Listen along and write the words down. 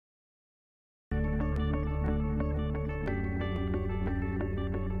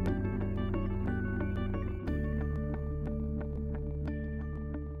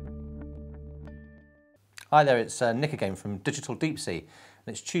Hi there, it's Nick again from Digital Deep Sea,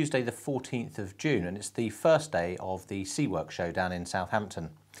 and it's Tuesday the 14th of June, and it's the first day of the Seawork show down in Southampton.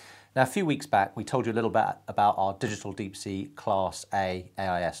 Now, a few weeks back we told you a little bit about our Digital Deep Sea Class A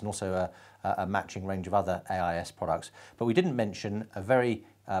AIS and also a matching range of other AIS products, but we didn't mention a very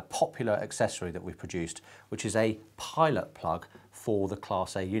popular accessory that we've produced, which is a pilot plug for the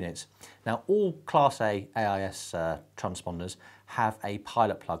Class A units. Now, all Class A AIS transponders have a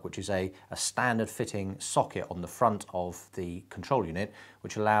pilot plug, which is a standard fitting socket on the front of the control unit,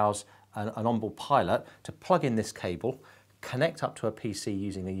 which allows an onboard pilot to plug in this cable, connect up to a PC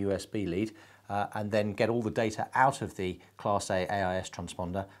using a USB lead, and then get all the data out of the Class A AIS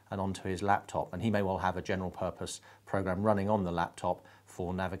transponder and onto his laptop. And he may well have a general purpose program running on the laptop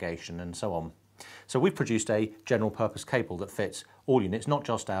for navigation and so on. So we've produced a general purpose cable that fits all units, not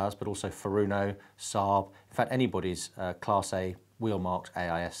just ours, but also Furuno, Saab, in fact anybody's Class A wheel-marked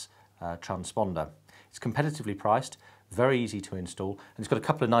AIS transponder. It's competitively priced, very easy to install, and it's got a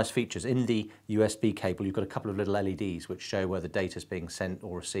couple of nice features. In the USB cable, you've got a couple of little LEDs which show where the data is being sent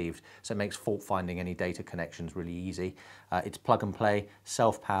or received, so it makes fault finding any data connections really easy. It's plug and play,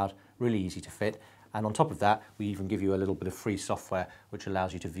 self-powered, really easy to fit. And on top of that, we even give you a little bit of free software which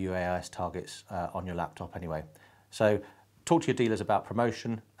allows you to view AIS targets on your laptop anyway. So talk to your dealers about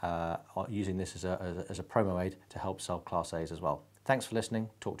promotion, using this as a promo aid to help sell Class A's as well. Thanks for listening.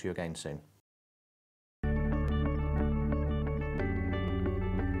 Talk to you again soon.